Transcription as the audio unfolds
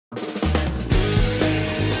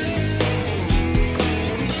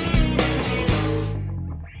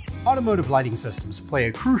Automotive lighting systems play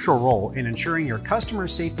a crucial role in ensuring your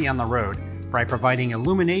customer's safety on the road by providing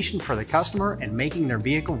illumination for the customer and making their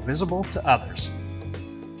vehicle visible to others.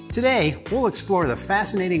 Today, we'll explore the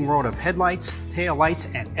fascinating world of headlights,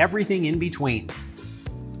 taillights, and everything in between.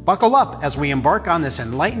 Buckle up as we embark on this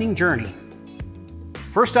enlightening journey.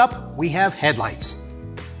 First up, we have headlights.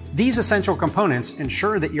 These essential components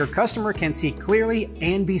ensure that your customer can see clearly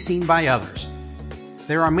and be seen by others.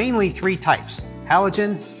 There are mainly three types: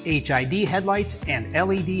 halogen, HID headlights, and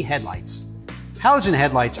LED headlights. Halogen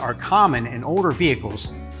headlights are common in older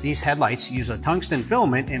vehicles. These headlights use a tungsten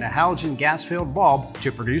filament in a halogen gas-filled bulb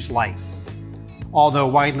to produce light. Although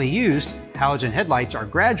widely used, halogen headlights are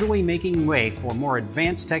gradually making way for more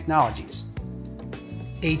advanced technologies.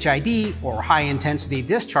 HID, or high-intensity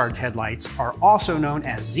discharge headlights, are also known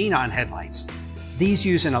as xenon headlights. These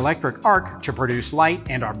use an electric arc to produce light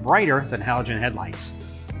and are brighter than halogen headlights.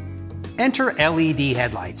 Enter LED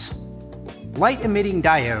headlights. Light-emitting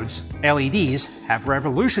diodes, LEDs, have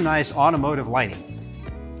revolutionized automotive lighting.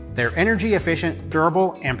 They're energy efficient,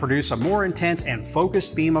 durable, and produce a more intense and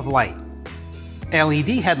focused beam of light. LED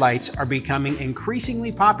headlights are becoming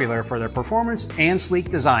increasingly popular for their performance and sleek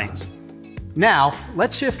designs. Now,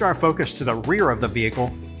 let's shift our focus to the rear of the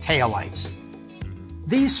vehicle, taillights.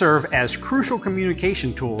 These serve as crucial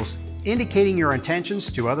communication tools, indicating your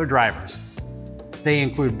intentions to other drivers. They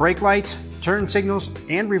include brake lights, turn signals,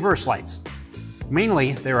 and reverse lights.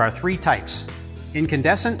 Mainly, there are three types: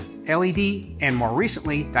 incandescent, LED, and more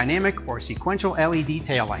recently, dynamic or sequential LED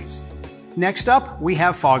taillights. Next up, we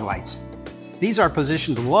have fog lights. These are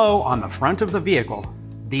positioned low on the front of the vehicle.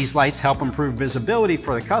 These lights help improve visibility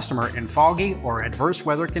for the customer in foggy or adverse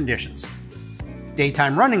weather conditions.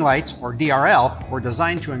 Daytime running lights, or DRL, were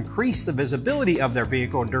designed to increase the visibility of their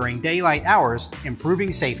vehicle during daylight hours,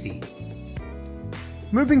 improving safety.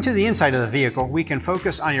 Moving to the inside of the vehicle, we can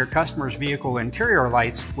focus on your customer's vehicle interior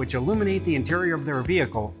lights, which illuminate the interior of their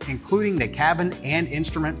vehicle, including the cabin and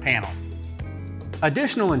instrument panel.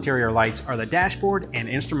 Additional interior lights are the dashboard and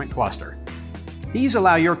instrument cluster. These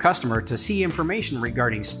allow your customer to see information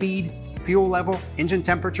regarding speed, fuel level, engine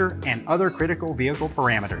temperature, and other critical vehicle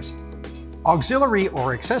parameters. Auxiliary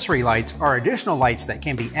or accessory lights are additional lights that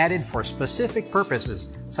can be added for specific purposes,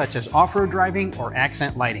 such as off-road driving or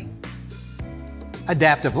accent lighting.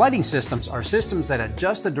 Adaptive lighting systems are systems that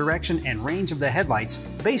adjust the direction and range of the headlights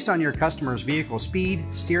based on your customer's vehicle speed,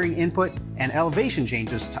 steering input, and elevation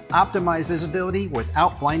changes to optimize visibility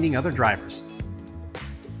without blinding other drivers.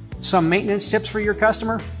 Some maintenance tips for your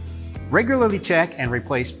customer: regularly check and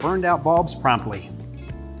replace burned out bulbs promptly.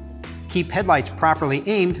 Keep headlights properly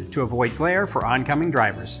aimed to avoid glare for oncoming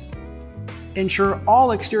drivers. Ensure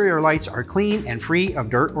all exterior lights are clean and free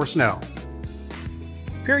of dirt or snow.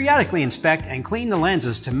 Periodically inspect and clean the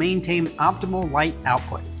lenses to maintain optimal light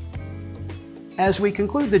output. As we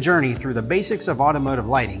conclude the journey through the basics of automotive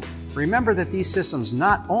lighting, remember that these systems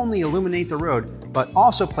not only illuminate the road, but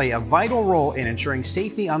also play a vital role in ensuring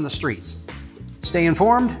safety on the streets. Stay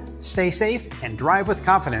informed, stay safe, and drive with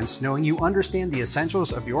confidence, knowing you understand the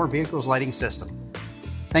essentials of your vehicle's lighting system.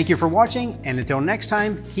 Thank you for watching, and until next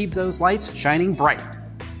time, keep those lights shining bright.